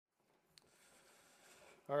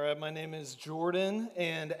All right, my name is Jordan,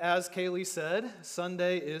 and as Kaylee said,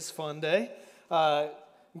 Sunday is fun day.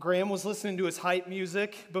 Graham was listening to his hype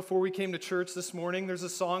music before we came to church this morning. There's a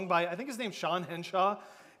song by, I think his name's Sean Henshaw,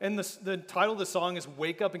 and the title of the song is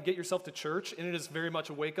Wake Up and Get Yourself to Church, and it is very much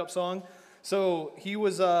a wake-up song. So he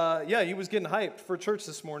was getting hyped for church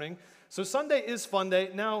this morning. So Sunday is fun day.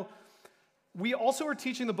 Now, we also are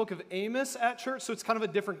teaching the book of Amos at church, so it's kind of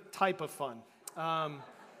a different type of fun.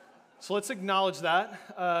 So let's acknowledge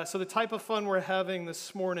that. So the type of fun we're having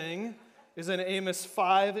this morning is in Amos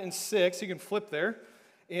 5 and 6. You can flip there.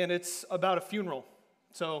 And it's about a funeral.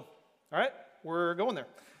 So, all right, we're going there.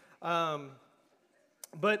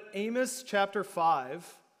 But Amos chapter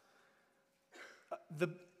 5, the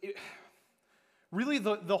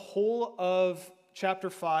whole of chapter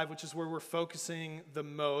 5, which is where we're focusing the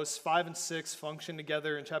most, 5 and 6 function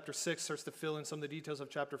together, and chapter 6 starts to fill in some of the details of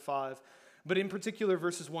chapter 5. But in particular,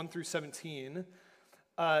 verses 1 through 17,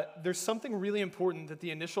 there's something really important that the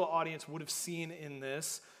initial audience would have seen in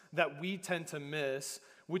this that we tend to miss,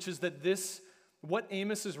 which is that what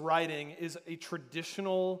Amos is writing is a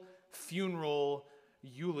traditional funeral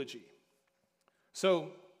eulogy. So,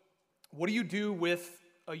 what do you do with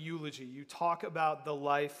a eulogy? You talk about the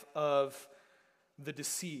life of the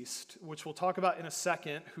deceased, which we'll talk about in a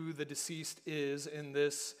second, who the deceased is in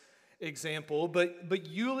this example, but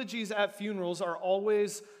eulogies at funerals are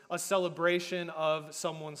always a celebration of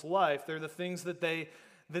someone's life. They're the things that they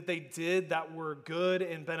did that were good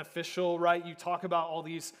and beneficial, right? You talk about all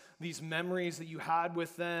these memories that you had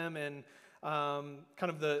with them and kind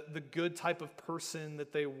of the good type of person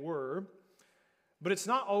that they were. But it's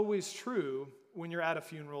not always true when you're at a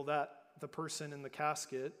funeral that the person in the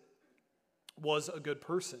casket was a good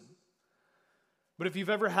person. But if you've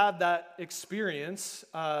ever had that experience,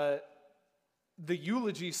 the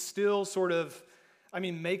eulogy still sort of,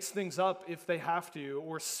 makes things up if they have to,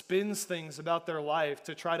 or spins things about their life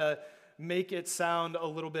to try to make it sound a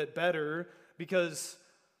little bit better, because,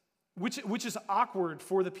 which is awkward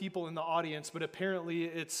for the people in the audience, but apparently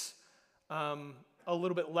it's a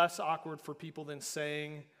little bit less awkward for people than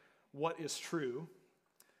saying what is true.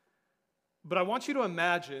 But I want you to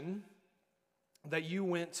imagine that you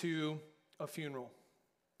went to a funeral.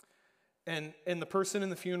 And the person in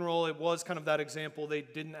the funeral, it was kind of that example. They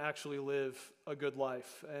didn't actually live a good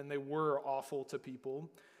life, and they were awful to people.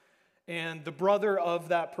 And the brother of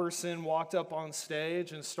that person walked up on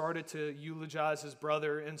stage and started to eulogize his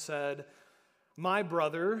brother and said, "My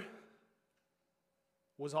brother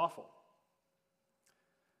was awful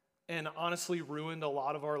and honestly ruined a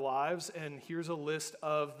lot of our lives, and here's a list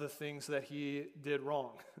of the things that he did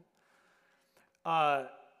wrong."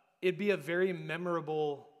 It'd be a very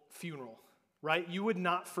memorable funeral, right? You would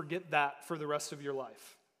not forget that for the rest of your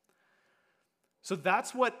life. So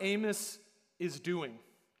that's what Amos is doing.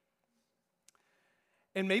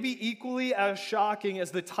 And maybe equally as shocking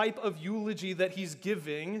as the type of eulogy that he's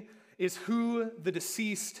giving is who the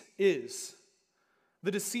deceased is.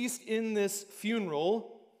 The deceased in this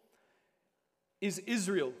funeral is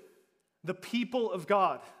Israel, the people of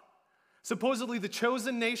God. Supposedly the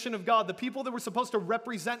chosen nation of God, the people that were supposed to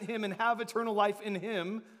represent him and have eternal life in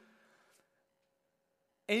him.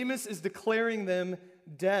 Amos is declaring them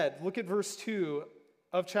dead. Look at verse 2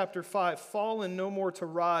 of chapter 5. "Fallen no more to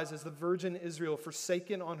rise as the virgin Israel,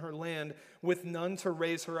 forsaken on her land, with none to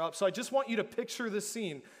raise her up." So I just want you to picture this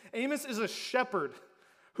scene. Amos is a shepherd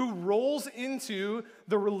who rolls into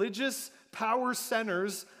the religious power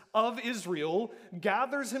centers of Israel,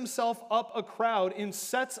 gathers himself up a crowd, and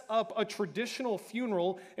sets up a traditional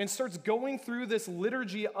funeral and starts going through this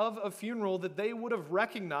liturgy of a funeral that they would have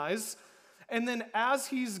recognized. And then as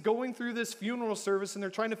he's going through this funeral service and they're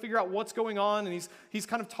trying to figure out what's going on, and he's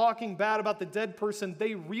kind of talking bad about the dead person,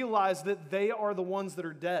 they realize that they are the ones that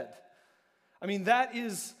are dead. That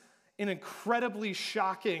is an incredibly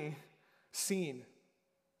shocking scene.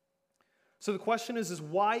 So the question is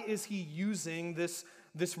why is he using this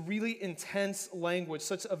really intense language,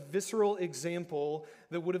 such a visceral example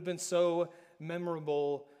that would have been so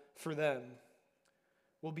memorable for them?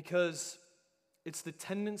 Well, because it's the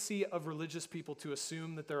tendency of religious people to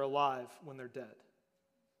assume that they're alive when they're dead.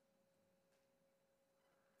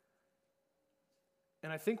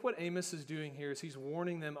 And I think what Amos is doing here is he's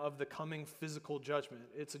warning them of the coming physical judgment.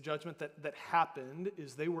 It's a judgment that happened,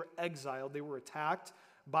 is they were exiled, they were attacked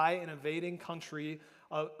by an invading country.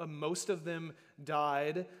 Most of them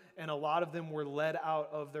died, and a lot of them were led out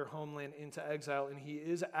of their homeland into exile. And he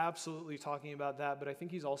is absolutely talking about that, but I think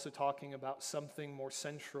he's also talking about something more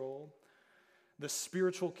central, the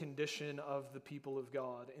spiritual condition of the people of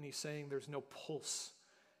God. And he's saying there's no pulse.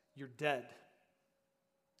 You're dead.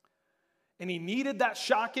 And he needed that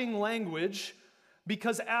shocking language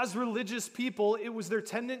because as religious people, it was their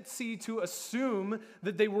tendency to assume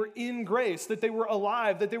that they were in grace, that they were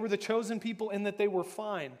alive, that they were the chosen people, and that they were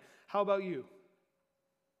fine. How about you?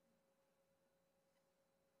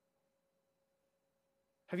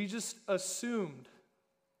 Have you just assumed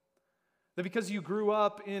that because you grew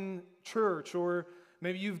up in church, or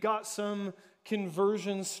maybe you've got some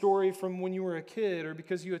conversion story from when you were a kid, or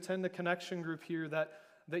because you attend a connection group here, that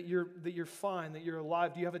you're fine, that you're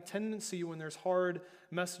alive? Do you have a tendency when there's hard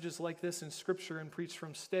messages like this in Scripture and preached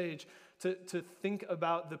from stage to think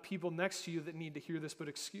about the people next to you that need to hear this, but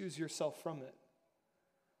excuse yourself from it?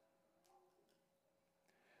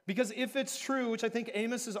 Because if it's true, which I think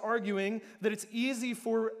Amos is arguing, that it's easy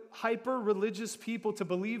for hyper-religious people to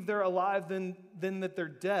believe they're alive than that they're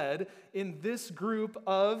dead, in this group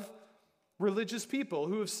of religious people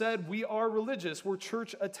who have said, we are religious, we're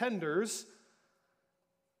church attenders,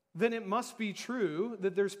 then it must be true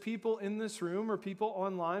that there's people in this room or people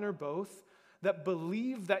online or both that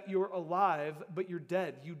believe that you're alive, but you're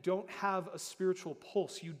dead. You don't have a spiritual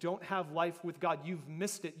pulse. You don't have life with God. You've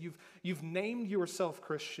missed it. You've named yourself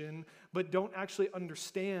Christian, but don't actually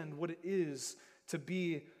understand what it is to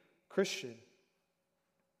be Christian.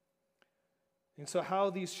 And so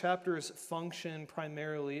how these chapters function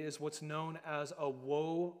primarily is what's known as a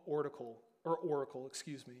woe oracle.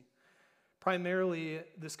 Primarily,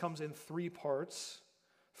 this comes in 3 parts.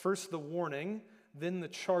 First, the warning, then the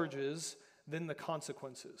charges, then the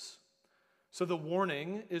consequences. So the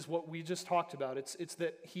warning is what we just talked about. It's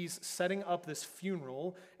that he's setting up this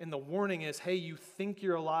funeral, and the warning is, hey, you think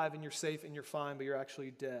you're alive and you're safe and you're fine, but you're actually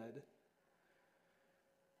dead.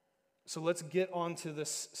 So let's get on to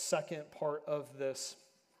this second part of this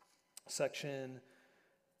section,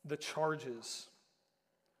 the charges.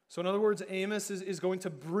 So in other words, Amos is going to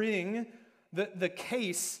bring the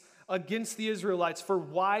case against the Israelites for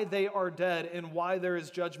why they are dead and why there is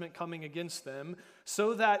judgment coming against them,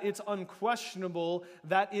 so that it's unquestionable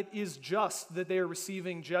that it is just that they are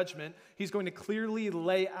receiving judgment. He's going to clearly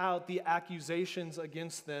lay out the accusations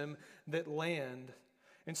against them that land.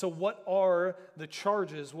 And so what are the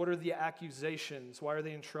charges? What are the accusations? Why are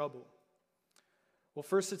they in trouble? Well,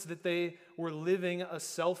 first, it's that they were living a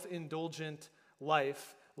self-indulgent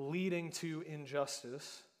life leading to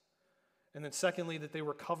injustice. And then secondly, that they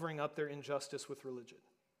were covering up their injustice with religion.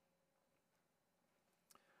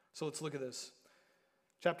 So let's look at this.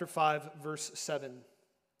 Chapter 5, verse 7.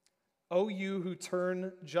 O you who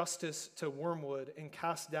turn justice to wormwood and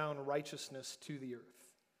cast down righteousness to the earth.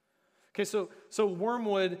 Okay, so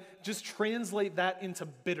wormwood, just translate that into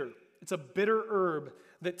bitter. It's a bitter herb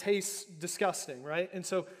that tastes disgusting, right? And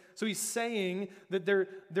so he's saying that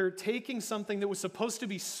they're taking something that was supposed to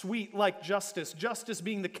be sweet, like justice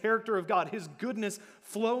being the character of God, his goodness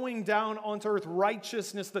flowing down onto earth,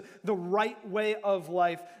 righteousness, the right way of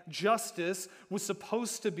life. Justice was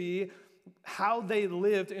supposed to be how they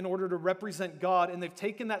lived in order to represent God, and they've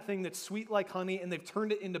taken that thing that's sweet like honey and they've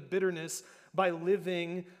turned it into bitterness by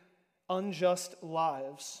living unjust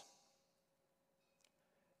lives.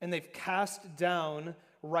 And they've cast down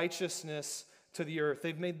righteousness to the earth.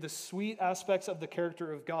 They've made the sweet aspects of the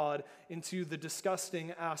character of God into the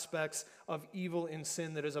disgusting aspects of evil and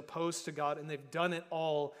sin that is opposed to God, and they've done it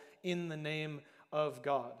all in the name of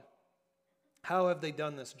God. How have they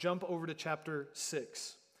done this? Jump over to chapter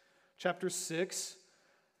 6. Chapter 6,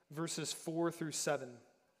 verses 4 through 7.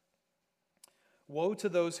 Woe to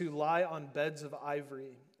those who lie on beds of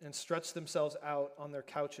ivory and stretch themselves out on their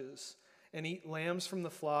couches and eat lambs from the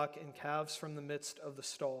flock and calves from the midst of the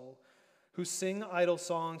stall, who sing idle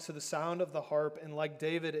songs to the sound of the harp, and like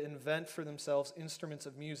David invent for themselves instruments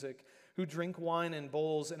of music, who drink wine in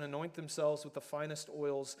bowls and anoint themselves with the finest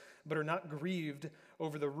oils, but are not grieved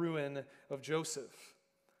over the ruin of Joseph.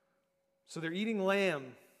 So they're eating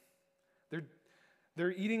lamb.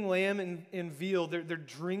 They're eating lamb and veal. They're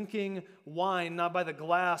drinking wine, not by the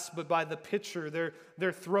glass, but by the pitcher.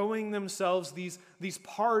 They're throwing themselves these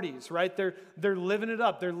parties, right? They're living it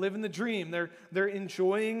up. They're living the dream. They're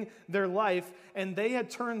enjoying their life. And they had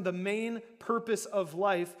turned the main purpose of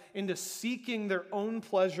life into seeking their own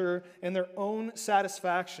pleasure and their own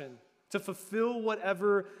satisfaction. To fulfill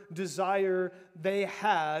whatever desire they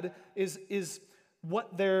had is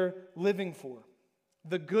what they're living for.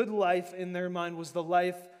 The good life in their mind was the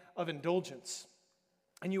life of indulgence.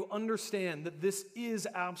 And you understand that this is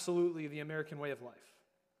absolutely the American way of life.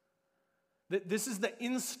 That this is the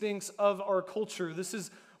instincts of our culture. This is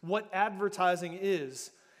what advertising is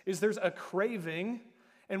there's a craving,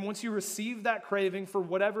 and once you receive that craving for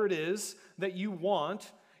whatever it is that you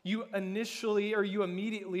want, You initially or you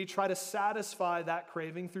immediately try to satisfy that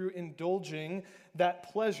craving through indulging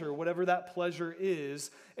that pleasure, whatever that pleasure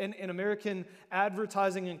is. And American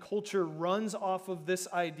advertising and culture runs off of this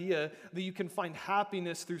idea that you can find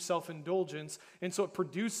happiness through self-indulgence. And so it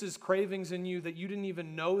produces cravings in you that you didn't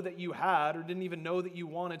even know that you had or didn't even know that you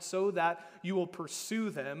wanted, so that you will pursue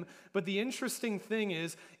them. But the interesting thing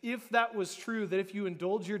is, if that was true, that if you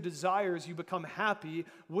indulge your desires, you become happy,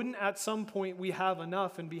 wouldn't at some point we have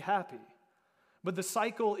enough and be happy? But the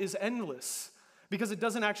cycle is endless, because it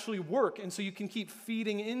doesn't actually work. And so you can keep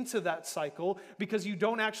feeding into that cycle because you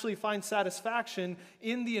don't actually find satisfaction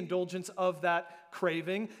in the indulgence of that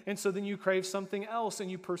craving. And so then you crave something else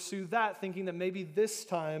and you pursue that, thinking that maybe this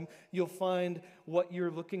time you'll find what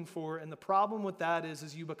you're looking for. And the problem with that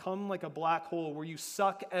is you become like a black hole where you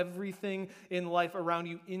suck everything in life around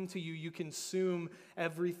you into you. You consume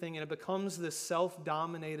everything, and it becomes this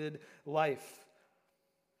self-dominated life.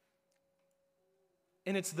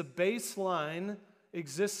 And it's the baseline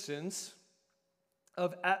existence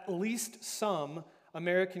of at least some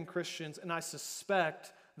American Christians, and I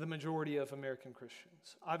suspect the majority of American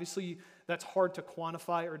Christians. Obviously, that's hard to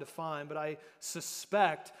quantify or define, but I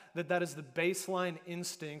suspect that that is the baseline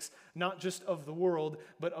instincts, not just of the world,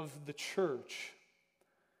 but of the church.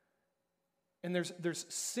 And there's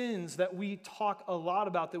sins that we talk a lot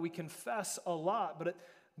about, that we confess a lot,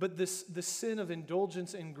 but the sin of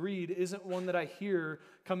indulgence and greed isn't one that I hear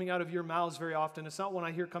coming out of your mouths very often. It's not one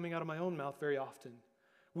I hear coming out of my own mouth very often.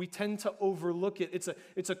 We tend to overlook it.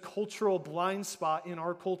 It's a cultural blind spot in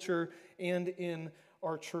our culture and in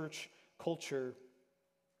our church culture.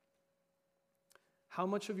 How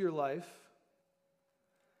much of your life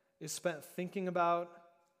is spent thinking about,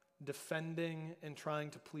 defending, and trying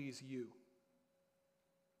to please you?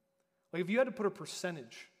 Like, if you had to put a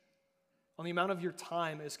percentage on the amount of your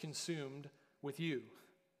time is consumed with you,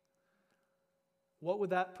 what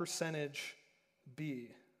would that percentage be?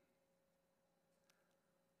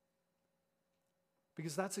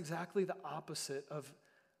 Because that's exactly the opposite of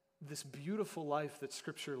this beautiful life that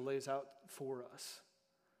Scripture lays out for us.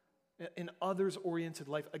 An others-oriented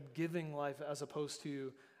life, a giving life as opposed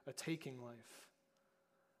to a taking life.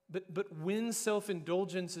 But when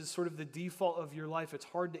self-indulgence is sort of the default of your life, it's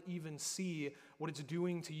hard to even see what it's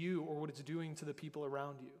doing to you or what it's doing to the people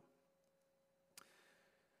around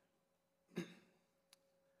you.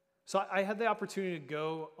 So I had the opportunity to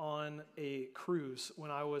go on a cruise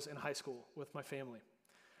when I was in high school with my family.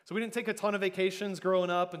 So we didn't take a ton of vacations growing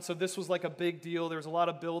up, and so this was like a big deal. There was a lot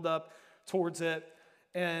of buildup towards it.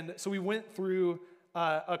 And so we went through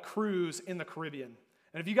a cruise in the Caribbean.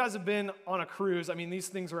 And if you guys have been on a cruise, I mean, these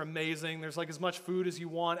things are amazing. There's like as much food as you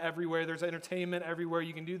want everywhere. There's entertainment everywhere.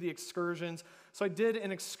 You can do the excursions. So I did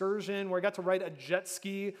an excursion where I got to ride a jet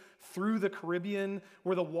ski through the Caribbean,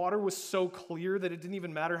 where the water was so clear that it didn't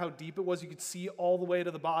even matter how deep it was. You could see all the way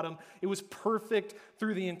to the bottom. It was perfect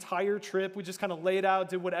through the entire trip. We just kind of laid out,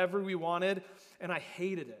 did whatever we wanted, and I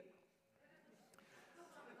hated it.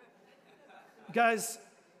 Guys,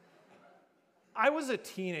 I was a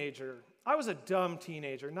teenager. I was a dumb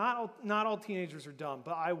teenager. Not all teenagers are dumb,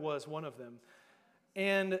 but I was one of them.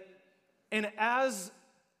 And as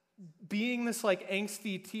being this like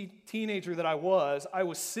angsty teenager that I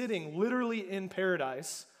was sitting literally in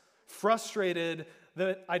paradise, frustrated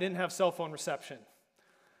that I didn't have cell phone reception,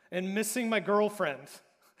 and missing my girlfriend,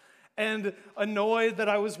 and annoyed that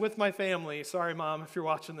I was with my family. Sorry, Mom, if you're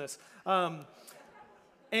watching this.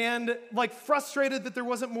 And like frustrated that there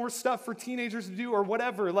wasn't more stuff for teenagers to do or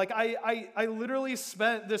whatever. Like I literally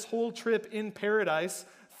spent this whole trip in paradise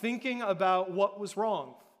thinking about what was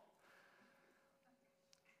wrong.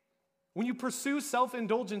 When you pursue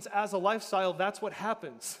self-indulgence as a lifestyle, that's what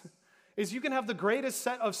happens. Is you can have the greatest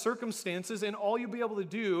set of circumstances and all you'll be able to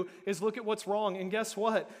do is look at what's wrong. And guess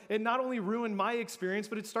what? It not only ruined my experience,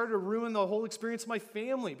 but it started to ruin the whole experience of my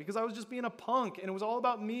family, because I was just being a punk and it was all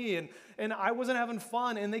about me and I wasn't having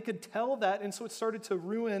fun, and they could tell that, and so it started to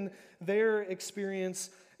ruin their experience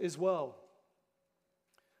as well.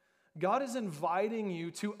 God is inviting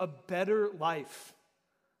you to a better life.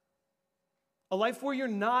 A life where you're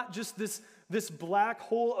not just this black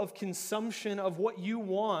hole of consumption of what you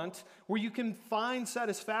want, where you can find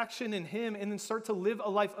satisfaction in Him and then start to live a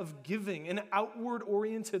life of giving, an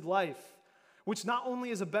outward-oriented life, which not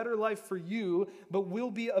only is a better life for you, but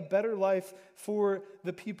will be a better life for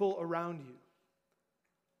the people around you.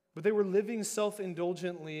 But they were living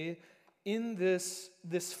self-indulgently in this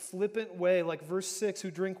flippant way, like verse 6,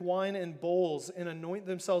 who drink wine in bowls and anoint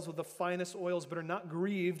themselves with the finest oils, but are not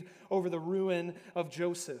grieved over the ruin of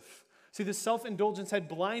Joseph. See, this self-indulgence had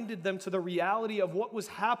blinded them to the reality of what was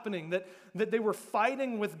happening, that they were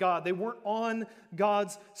fighting with God. They weren't on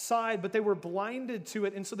God's side, but they were blinded to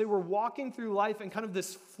it. And so they were walking through life in kind of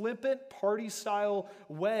this flippant party-style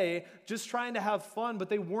way, just trying to have fun, but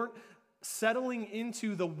they weren't settling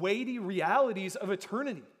into the weighty realities of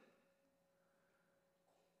eternity.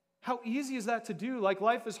 How easy is that to do? Like,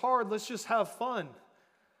 life is hard, let's just have fun.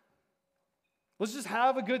 Let's just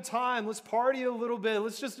have a good time. Let's party a little bit.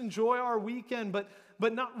 Let's just enjoy our weekend, but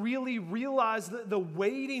not really realize the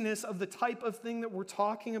weightiness of the type of thing that we're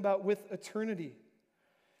talking about with eternity.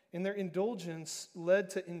 And their indulgence led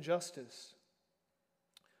to injustice,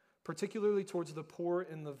 particularly towards the poor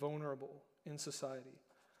and the vulnerable in society.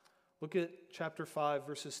 Look at chapter 5,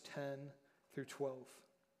 verses 10 through 12.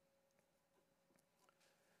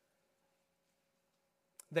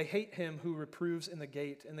 They hate him who reproves in the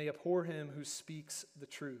gate, and they abhor him who speaks the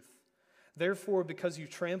truth. Therefore, because you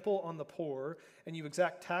trample on the poor, and you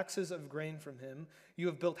exact taxes of grain from him, you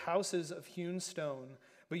have built houses of hewn stone,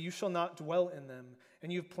 but you shall not dwell in them. And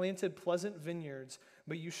you have planted pleasant vineyards,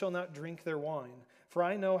 but you shall not drink their wine. For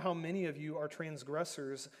I know how many of you are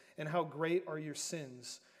transgressors, and how great are your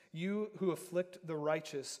sins. You who afflict the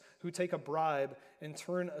righteous, who take a bribe, and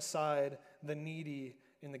turn aside the needy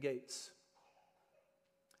in the gates.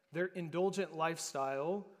 Their indulgent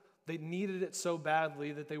lifestyle, they needed it so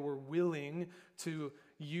badly that they were willing to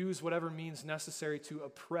use whatever means necessary to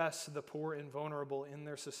oppress the poor and vulnerable in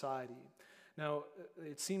their society. Now,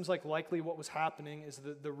 it seems like likely what was happening is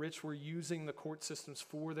that the rich were using the court systems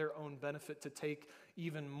for their own benefit to take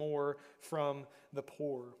even more from the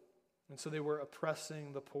poor. And so they were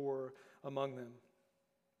oppressing the poor among them.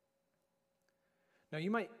 Now,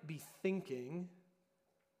 you might be thinking,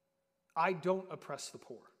 I don't oppress the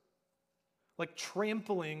poor. Like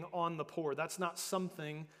trampling on the poor, that's not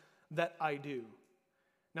something that I do.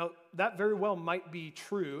 Now, that very well might be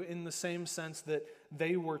true in the same sense that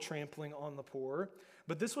they were trampling on the poor.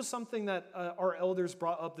 But this was something that our elders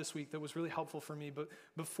brought up this week that was really helpful for me. But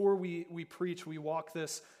before we preach, we walk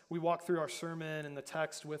through our sermon and the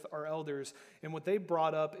text with our elders. And what they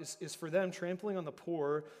brought up is for them, trampling on the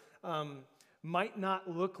poor might not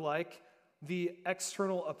look like the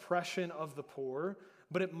external oppression of the poor,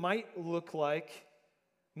 but it might look like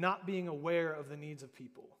not being aware of the needs of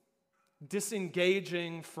people,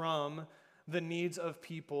 disengaging from the needs of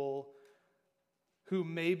people who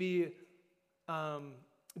maybe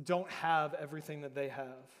don't have everything that they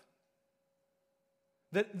have.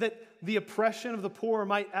 That the oppression of the poor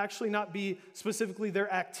might actually not be specifically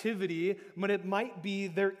their activity, but it might be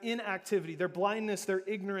their inactivity, their blindness, their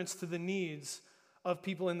ignorance to the needs of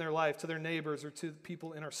people in their life, to their neighbors, or to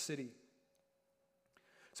people in our city.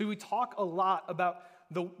 So we talk a lot about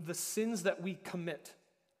the sins that we commit,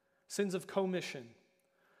 sins of commission.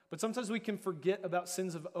 But sometimes we can forget about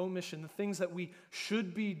sins of omission, the things that we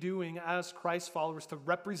should be doing as Christ followers to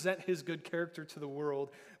represent his good character to the world,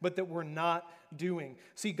 but that we're not doing.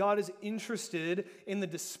 See, God is interested in the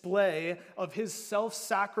display of his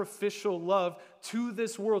self-sacrificial love to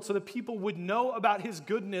this world so that people would know about his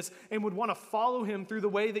goodness and would want to follow him through the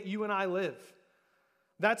way that you and I live.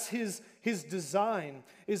 That's his design,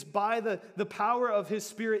 is by the power of his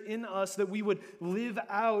Spirit in us that we would live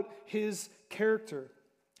out his character.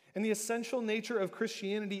 And the essential nature of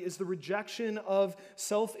Christianity is the rejection of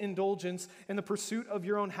self-indulgence and the pursuit of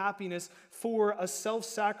your own happiness for a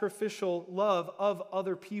self-sacrificial love of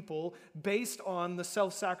other people based on the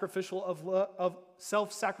self-sacrificial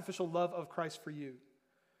love of Christ for you.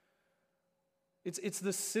 It's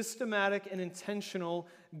the systematic and intentional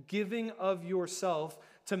giving of yourself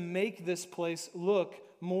to make this place look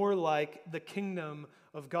more like the kingdom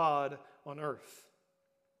of God on earth.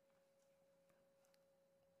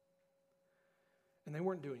 And they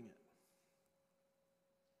weren't doing it.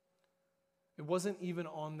 It wasn't even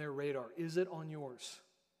on their radar. Is it on yours?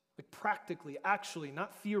 Like practically, actually,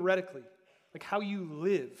 not theoretically. Like how you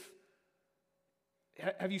live.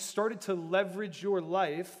 Have you started to leverage your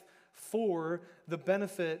life for the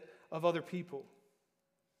benefit of other people?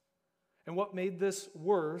 And what made this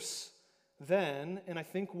worse then, and I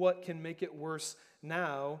think what can make it worse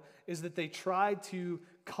now, is that they tried to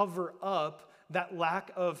cover up that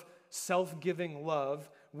lack of self-giving love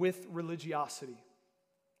with religiosity.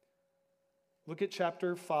 Look at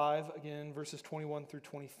chapter 5 again, verses 21 through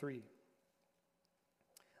 23.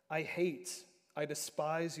 I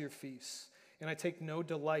despise your feasts, and I take no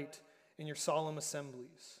delight in your solemn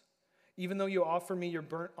assemblies. Even though you offer me your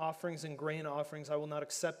burnt offerings and grain offerings, I will not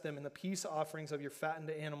accept them, and the peace offerings of your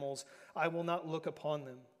fattened animals, I will not look upon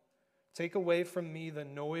them. Take away from me the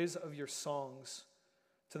noise of your songs.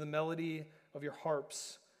 To the melody of your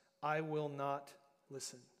harps, I will not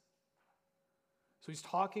listen. So he's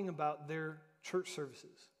talking about their church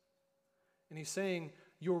services. And he's saying,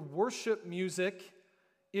 your worship music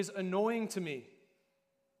is annoying to me.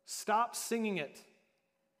 Stop singing it.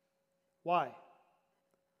 Why?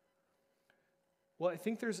 Well, I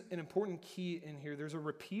think there's an important key in here. There's a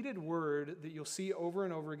repeated word that you'll see over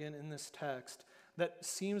and over again in this text that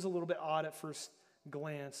seems a little bit odd at first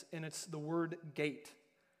glance, and it's the word gate.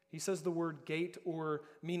 He says the word gate, or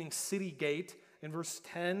meaning city gate, in verse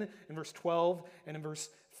 10, in verse 12, and in verse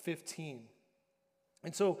 15.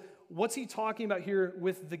 And so, what's he talking about here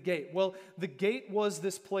with the gate? Well, the gate was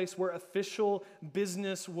this place where official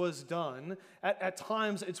business was done. At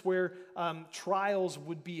times, it's where trials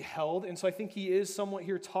would be held. And so I think he is somewhat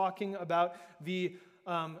here talking about the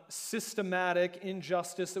systematic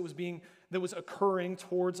injustice that was occurring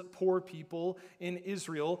towards poor people in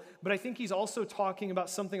Israel. But I think he's also talking about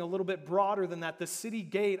something a little bit broader than that. The city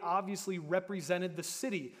gate obviously represented the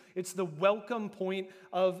city. It's the welcome point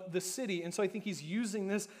of the city. And so I think he's using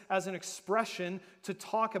this as an expression to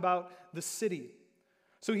talk about the city.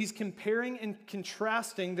 So he's comparing and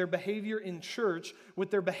contrasting their behavior in church with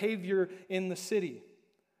their behavior in the city.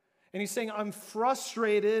 And he's saying, I'm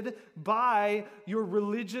frustrated by your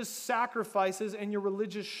religious sacrifices and your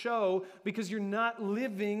religious show because you're not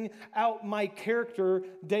living out my character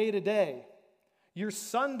day to day. Your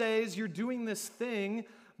Sundays, you're doing this thing,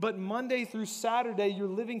 but Monday through Saturday, you're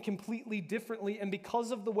living completely differently. And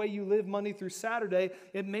because of the way you live Monday through Saturday,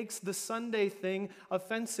 it makes the Sunday thing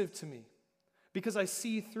offensive to me because I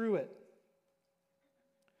see through it.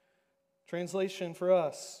 Translation for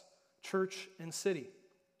us, church and city.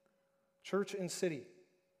 Church and city.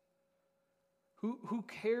 Who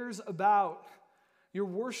cares about your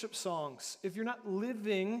worship songs if you're not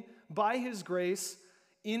living by His grace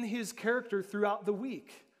in His character throughout the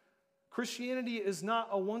week? Christianity is not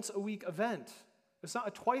a once-a-week event. It's not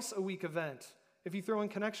a twice-a-week event if you throw in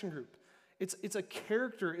Connection Group. It's a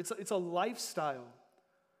character. It's a lifestyle.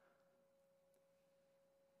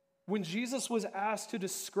 When Jesus was asked to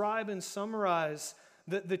describe and summarize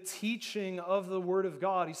the teaching of the Word of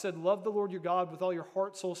God, He said, love the Lord your God with all your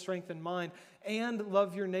heart, soul, strength, and mind, and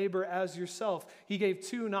love your neighbor as yourself. He gave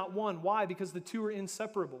two, not one. Why? Because the two are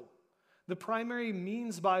inseparable. The primary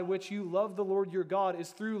means by which you love the Lord your God is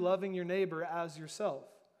through loving your neighbor as yourself.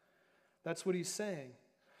 That's what He's saying.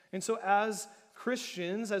 And so as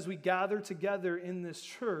Christians, as we gather together in this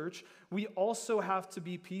church, we also have to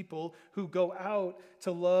be people who go out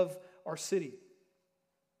to love our city.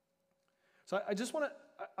 So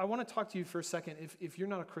I want to talk to you for a second if you're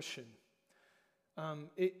not a Christian.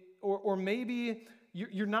 Or maybe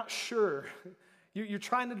you're not sure. You're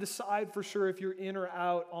trying to decide for sure if you're in or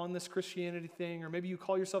out on this Christianity thing, or maybe you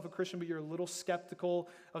call yourself a Christian, but you're a little skeptical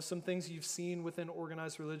of some things you've seen within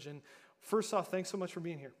organized religion. First off, thanks so much for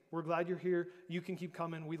being here. We're glad you're here. You can keep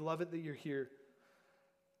coming. We love it that you're here.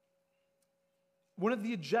 One of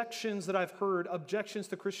the objections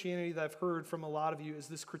to Christianity that I've heard from a lot of you is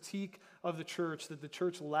this critique of the church, that the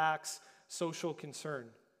church lacks social concern,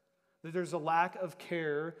 that there's a lack of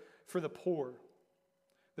care for the poor,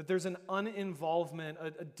 that there's an uninvolvement,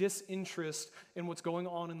 a disinterest in what's going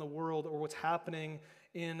on in the world or what's happening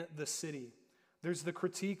in the city. There's the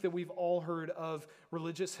critique that we've all heard of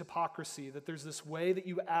religious hypocrisy, that there's this way that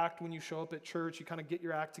you act when you show up at church, you kind of get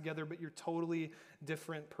your act together, but you're a totally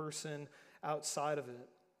different person outside of it.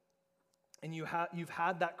 And you've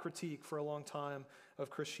had that critique for a long time of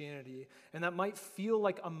Christianity. And that might feel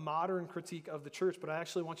like a modern critique of the church, but I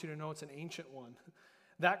actually want you to know it's an ancient one.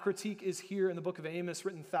 That critique is here in the book of Amos,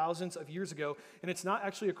 written thousands of years ago, and it's not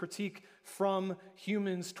actually a critique from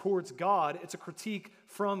humans towards God, it's a critique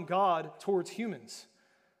from God towards humans.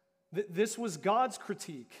 This was God's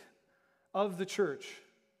critique of the church.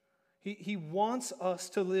 He wants us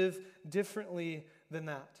to live differently than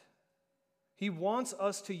that. He wants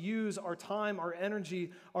us to use our time, our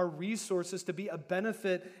energy, our resources to be a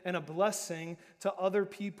benefit and a blessing to other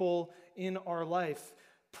people in our life.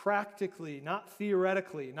 Practically, not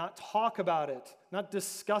theoretically, not talk about it, not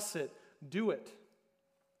discuss it, do it.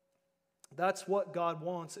 That's what God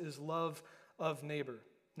wants, is love of neighbor.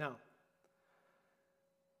 Now,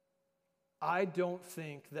 I don't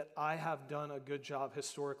think that I have done a good job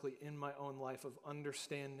historically in my own life of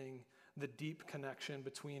understanding the deep connection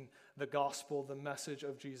between the gospel, the message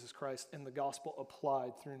of Jesus Christ, and the gospel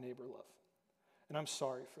applied through neighbor love. And I'm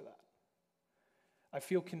sorry for that. I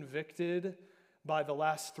feel convicted by the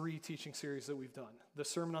last 3 teaching series that we've done. The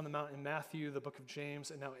Sermon on the Mount in Matthew, the book of James,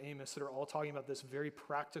 and now Amos, that are all talking about this very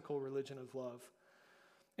practical religion of love.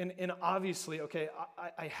 And obviously, okay,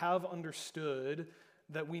 I have understood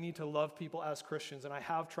that we need to love people as Christians, and I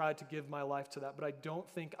have tried to give my life to that, but I don't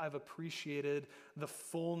think I've appreciated the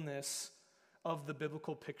fullness of the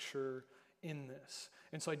biblical picture in this.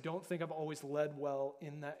 And so I don't think I've always led well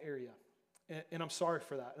in that area. And I'm sorry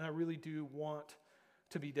for that, and I really do want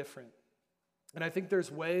to be different. And I think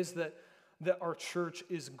there's ways that our church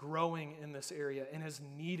is growing in this area and has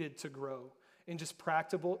needed to grow in just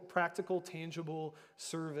practical, tangible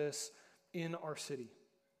service in our city.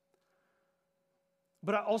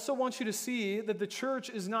 But I also want you to see that the church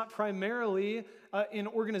is not primarily an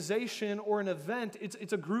organization or an event.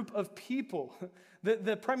 It's a group of people.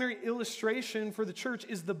 The primary illustration for the church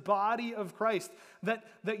is the body of Christ,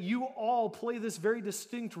 that you all play this very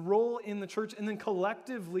distinct role in the church, and then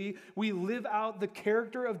collectively we live out the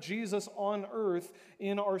character of Jesus on earth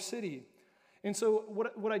in our city. And so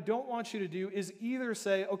what I don't want you to do is either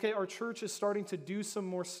say, okay, our church is starting to do some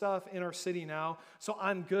more stuff in our city now, so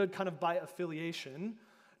I'm good kind of by affiliation.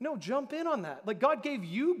 No, jump in on that. Like, God gave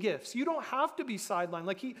you gifts. You don't have to be sidelined.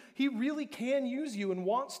 Like, he really can use you and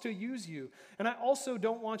wants to use you. And I also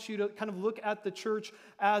don't want you to kind of look at the church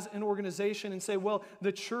as an organization and say, well,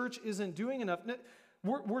 the church isn't doing enough.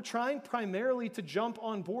 We're trying primarily to jump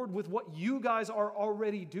on board with what you guys are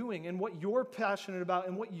already doing and what you're passionate about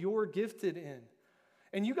and what you're gifted in.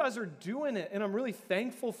 And you guys are doing it, and I'm really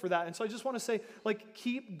thankful for that. And so I just want to say, like,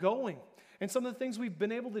 keep going. And some of the things we've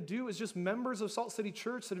been able to do is just members of Salt City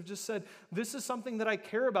Church that have just said, this is something that I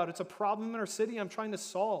care about. It's a problem in our city I'm trying to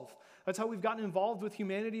solve. That's how we've gotten involved with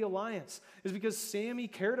Humanity Alliance, is because Sammy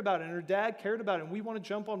cared about it and her dad cared about it, and we want to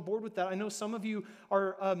jump on board with that. I know some of you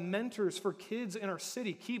are mentors for kids in our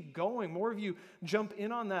city. Keep going. More of you jump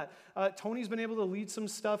in on that. Tony's been able to lead some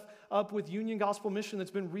stuff up with Union Gospel Mission that's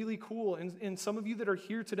been really cool, and some of you that are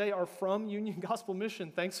here today are from Union Gospel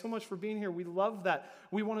Mission. Thanks so much for being here. We love that.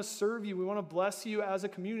 We want to serve you. We want to bless you as a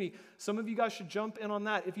community. Some of you guys should jump in on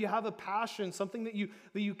that. If you have a passion, something that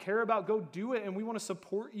you care about, go do it, and we want to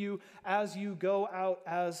support you as you go out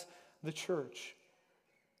as the church.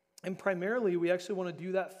 And primarily, we actually want to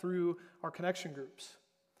do that through our connection groups.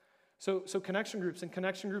 So connection groups and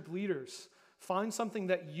connection group leaders, find something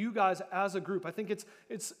that you guys as a group, I think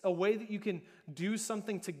it's a way that you can do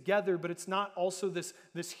something together, but it's not also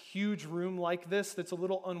this huge room like this that's a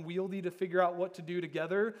little unwieldy to figure out what to do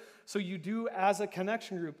together. So you do, as a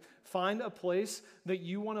connection group, find a place that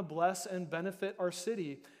you want to bless and benefit our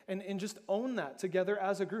city, and just own that together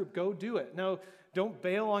as a group. Go do it. Now, don't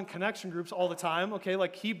bail on connection groups all the time, okay?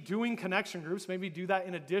 Like, keep doing connection groups. Maybe do that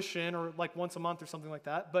in addition or like once a month or something like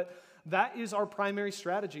that. But that is our primary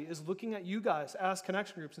strategy, is looking at you guys as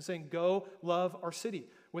connection groups and saying, go love our city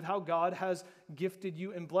with how God has gifted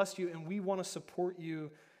you and blessed you, and we want to support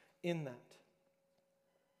you in that.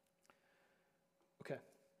 Okay,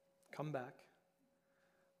 come back.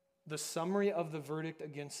 The summary of the verdict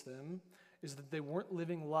against them is that they weren't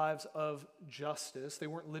living lives of justice, they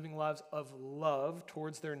weren't living lives of love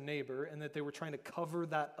towards their neighbor, and that they were trying to cover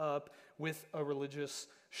that up with a religious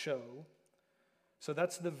show. So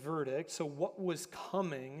that's the verdict. So what was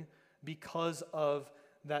coming because of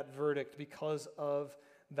that verdict, because of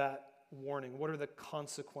that warning? What are the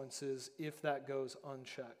consequences if that goes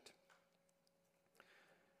unchecked?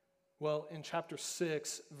 Well, in chapter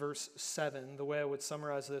 6, verse 7, the way I would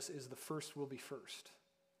summarize this is the first will be first.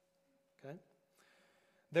 Okay?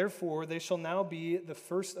 Therefore, they shall now be the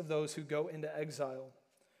first of those who go into exile,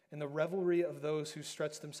 and the revelry of those who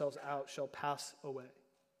stretch themselves out shall pass away.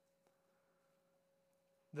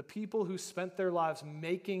 The people who spent their lives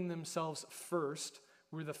making themselves first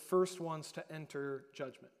were the first ones to enter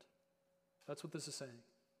judgment. That's what this is saying.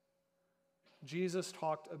 Jesus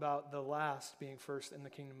talked about the last being first in the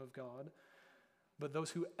kingdom of God, but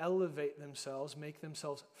those who elevate themselves, make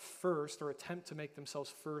themselves first, or attempt to make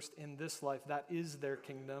themselves first in this life, that is their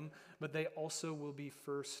kingdom, but they also will be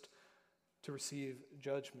first to receive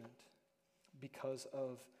judgment because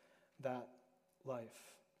of that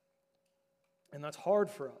life. And that's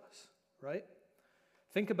hard for us, right?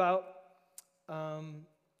 Think about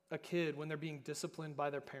a kid when they're being disciplined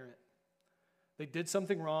by their parent. They did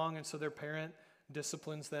something wrong, and so their parent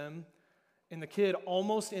disciplines them. And the kid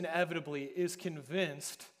almost inevitably is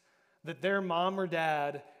convinced that their mom or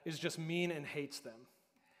dad is just mean and hates them,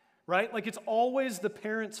 right? Like, it's always the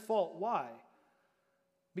parent's fault. Why?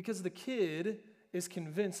 Because the kid is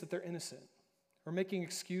convinced that they're innocent or making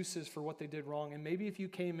excuses for what they did wrong. And maybe if you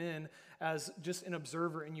came in as just an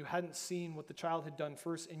observer and you hadn't seen what the child had done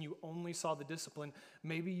first and you only saw the discipline,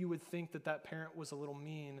 maybe you would think that that parent was a little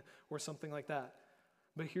mean or something like that.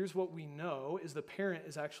 But here's what we know is the parent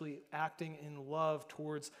is actually acting in love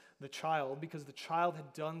towards the child because the child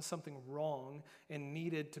had done something wrong and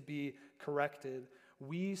needed to be corrected.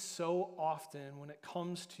 we so often, when it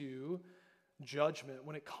comes to judgment,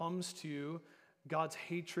 when it comes to God's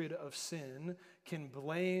hatred of sin, can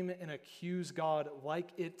blame and accuse God like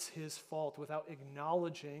it's his fault without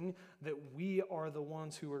acknowledging that we are the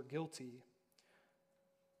ones who are guilty.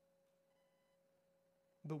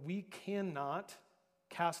 But we cannot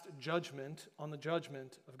cast judgment on the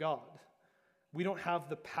judgment of God. We don't have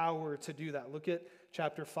the power to do that. Look at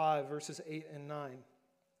chapter 5, verses 8 and 9.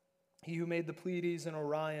 He who made the Pleiades and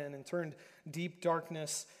Orion and turned deep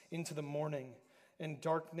darkness into the morning and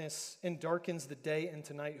darkens the day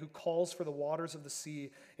into night, who calls for the waters of the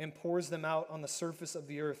sea and pours them out on the surface of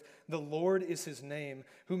the earth. The Lord is his name,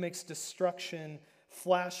 who makes destruction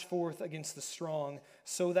flash forth against the strong,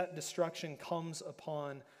 so that destruction comes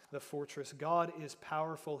upon the fortress. God is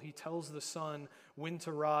powerful. He tells the sun when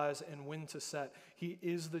to rise and when to set. He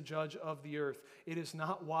is the judge of the earth. It is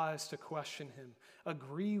not wise to question him.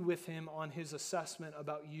 Agree with him on his assessment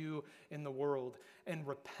about you in the world and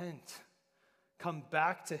repent. Come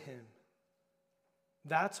back to him.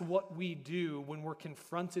 That's what we do when we're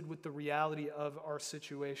confronted with the reality of our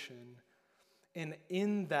situation. And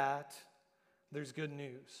in that, there's good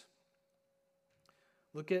news.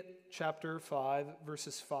 Look at chapter 5,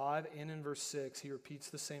 verses 5, and in verse 6, he repeats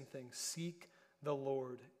the same thing. Seek the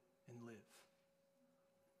Lord and live.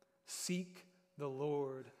 Seek the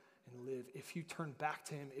Lord and live. If you turn back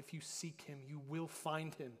to him, if you seek him, you will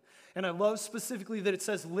find him. And I love specifically that it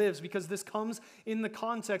says lives, because this comes in the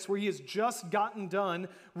context where he has just gotten done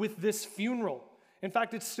with this funeral. In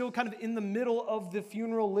fact, it's still kind of in the middle of the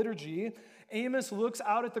funeral liturgy. Amos looks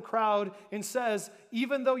out at the crowd and says,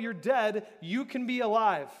 even though you're dead, you can be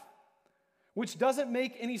alive. Which doesn't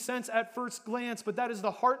make any sense at first glance, but that is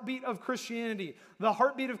the heartbeat of Christianity. The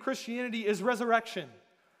heartbeat of Christianity is resurrection.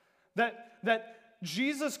 That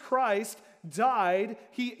Jesus Christ died,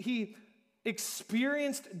 he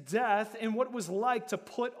experienced death and what it was like to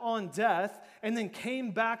put on death, and then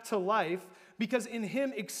came back to life, because in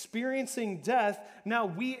him experiencing death, now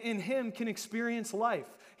we in him can experience life.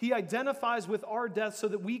 He identifies with our death so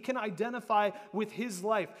that we can identify with his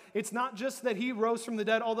life. It's not just that he rose from the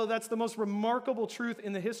dead, although that's the most remarkable truth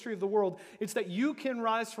in the history of the world. It's that you can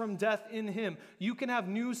rise from death in him. You can have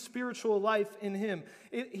new spiritual life in him.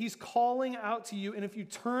 He's calling out to you, and if you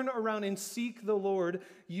turn around and seek the Lord,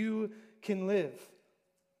 you can live.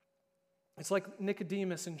 It's like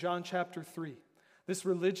Nicodemus in John chapter 3. This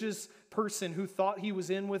religious person who thought he was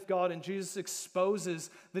in with God, and Jesus exposes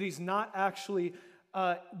that he's not actually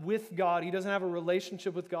with God. He doesn't have a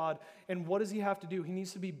relationship with God. And what does he have to do? He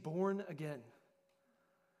needs to be born again.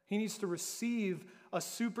 He needs to receive a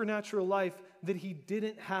supernatural life that he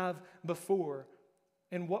didn't have before.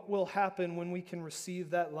 And what will happen when we can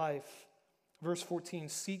receive that life? Verse 14,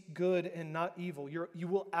 seek good and not evil. You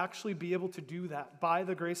will actually be able to do that by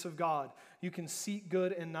the grace of God. You can seek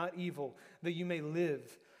good and not evil, that you may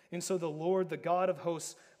live. And so the Lord, the God of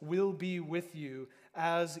hosts, will be with you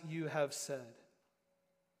as you have said.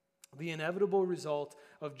 The inevitable result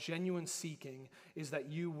of genuine seeking is that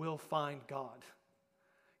you will find God.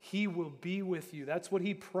 He will be with you. That's what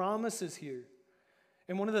he promises here.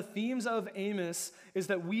 And one of the themes of Amos is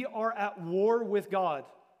that we are at war with God.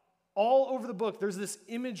 All over the book, there's this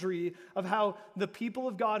imagery of how the people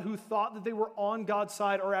of God who thought that they were on God's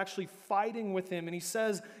side are actually fighting with him. And he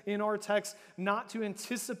says in our text not to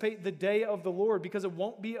anticipate the day of the Lord, because it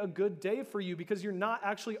won't be a good day for you, because you're not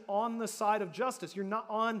actually on the side of justice. You're not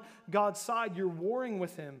on God's side. You're warring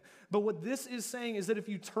with him. But what this is saying is that if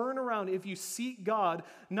you turn around, if you seek God,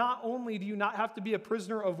 not only do you not have to be a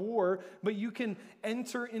prisoner of war, but you can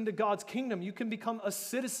enter into God's kingdom. You can become a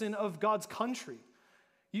citizen of God's country.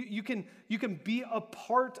 You can be a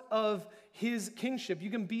part of his kingship. You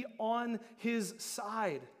can be on his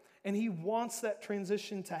side. And he wants that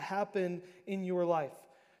transition to happen in your life.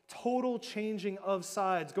 Total changing of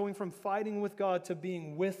sides, going from fighting with God to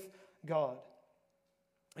being with God.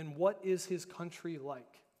 And what is his country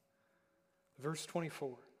like? Verse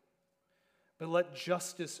 24. But let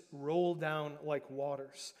justice roll down like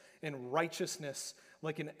waters, and righteousness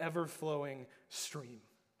like an ever-flowing stream.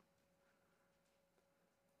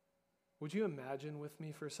 Would you imagine with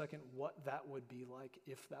me for a second what that would be like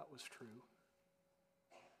if that was true?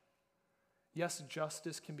 Yes,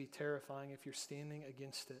 justice can be terrifying if you're standing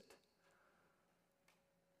against it.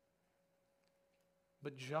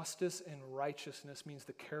 But justice and righteousness means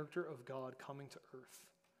the character of God coming to earth.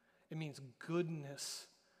 It means goodness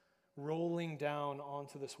rolling down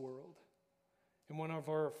onto this world. In one of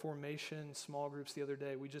our formation small groups the other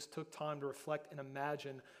day, we just took time to reflect and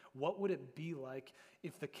imagine what would it be like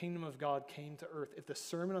if the kingdom of God came to earth, if the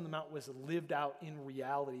Sermon on the Mount was lived out in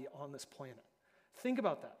reality on this planet. Think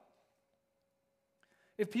about that.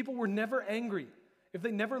 If people were never angry, if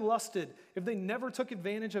they never lusted, if they never took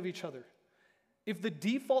advantage of each other, if the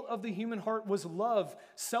default of the human heart was love,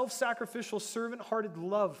 self-sacrificial, servant-hearted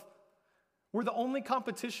love, where the only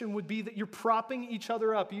competition would be that you're propping each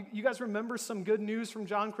other up. You guys remember some good news from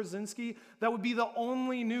John Krasinski? That would be the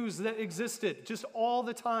only news that existed, just all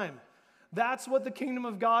the time. That's what the kingdom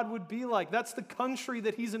of God would be like. That's the country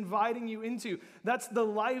that he's inviting you into. That's the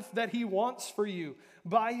life that he wants for you.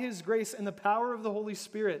 By his grace and the power of the Holy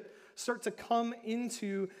Spirit, start to come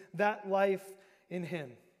into that life in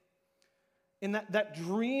him. And that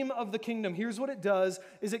dream of the kingdom, here's what it does,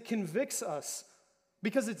 is it convicts us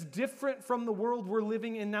because it's different from the world we're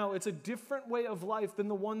living in now. It's a different way of life than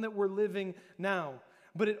the one that we're living now.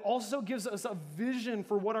 But it also gives us a vision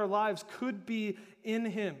for what our lives could be in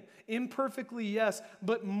him. Imperfectly, yes,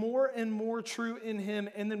 but more and more true in him.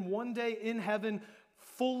 And then one day in heaven,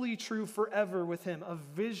 fully true forever with him. A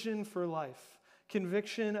vision for life.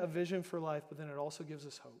 Conviction, a vision for life. But then it also gives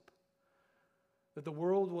us hope. That the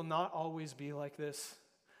world will not always be like this.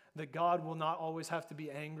 That God will not always have to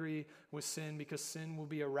be angry with sin because sin will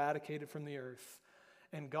be eradicated from the earth.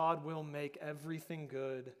 And God will make everything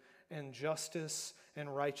good, and justice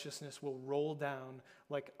and righteousness will roll down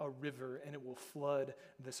like a river, and it will flood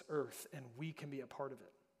this earth, and we can be a part of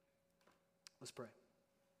it. Let's pray.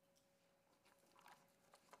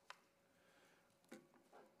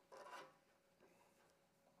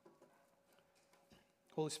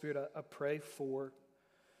 Holy Spirit, I pray for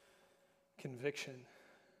conviction.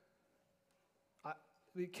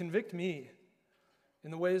 Convict me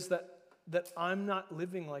in the ways that I'm not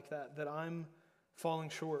living like that I'm falling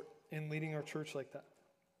short in leading our church like that.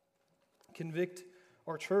 Convict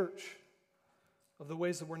our church of the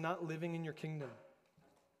ways that we're not living in your kingdom.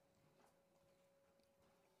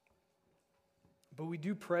 But we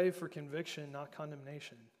do pray for conviction, not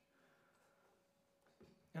condemnation.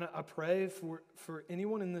 And I pray for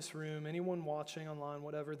anyone in this room, anyone watching online,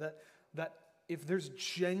 whatever, that if there's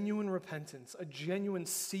genuine repentance, a genuine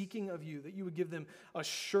seeking of you, that you would give them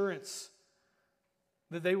assurance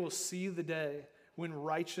that they will see the day when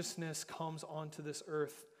righteousness comes onto this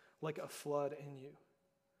earth like a flood in you.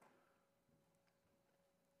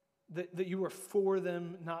 That you are for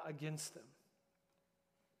them, not against them.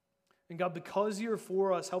 And God, because you're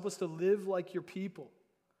for us, help us to live like your people.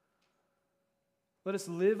 Let us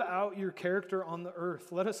live out your character on the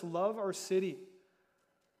earth. Let us love our city.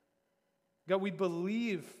 God, we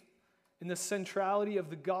believe in the centrality of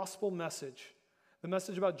the gospel message, the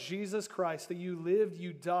message about Jesus Christ, that you lived,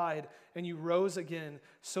 you died, and you rose again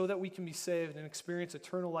so that we can be saved and experience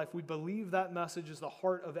eternal life. We believe that message is the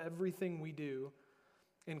heart of everything we do,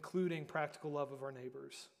 including practical love of our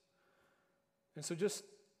neighbors. And so just,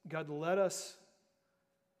 God, let us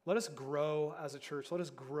grow as a church. Let us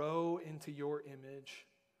grow into your image.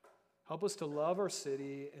 Help us to love our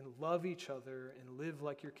city and love each other and live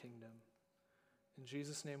like your kingdom. In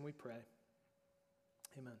Jesus' name we pray.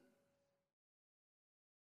 Amen.